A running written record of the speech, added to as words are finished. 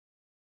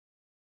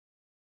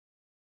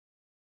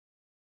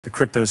The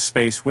crypto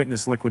space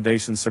witnessed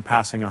liquidations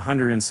surpassing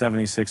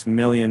 $176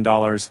 million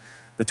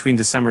between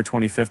December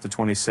 25th to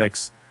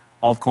 26th.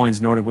 Altcoins,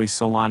 notably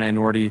Solana and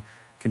ORDI,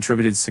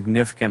 contributed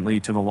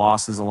significantly to the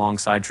losses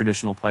alongside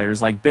traditional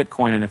players like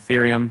Bitcoin and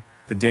Ethereum.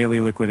 The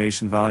daily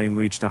liquidation volume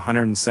reached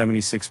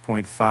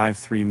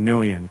 176.53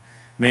 million,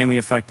 mainly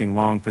affecting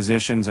long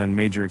positions on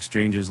major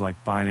exchanges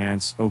like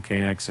Binance,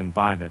 OKX, and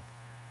Bybit.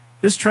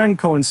 This trend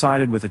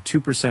coincided with a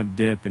 2%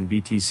 dip in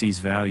BTC's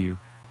value,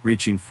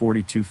 reaching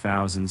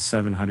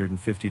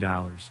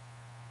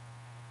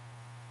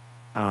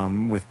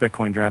 $42,750. With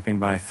Bitcoin dropping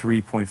by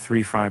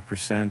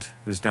 3.35%,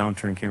 this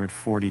downturn came at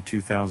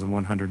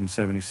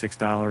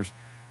 $42,176.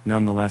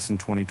 Nonetheless, in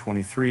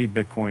 2023,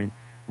 Bitcoin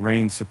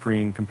reigned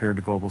supreme compared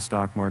to global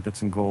stock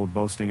markets, and gold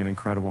boasting an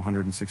incredible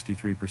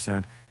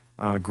 163%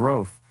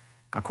 growth.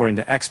 According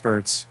to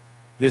experts,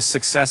 this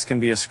success can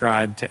be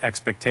ascribed to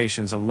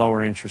expectations of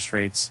lower interest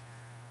rates,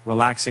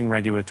 relaxing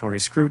regulatory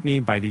scrutiny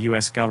by the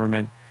U.S.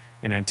 government,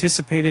 and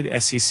anticipated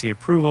SEC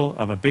approval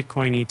of a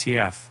Bitcoin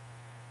ETF.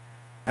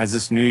 As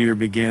this new year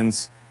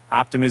begins,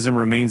 optimism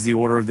remains the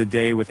order of the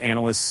day, with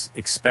analysts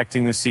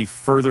expecting to see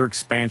further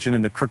expansion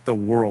in the crypto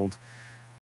world.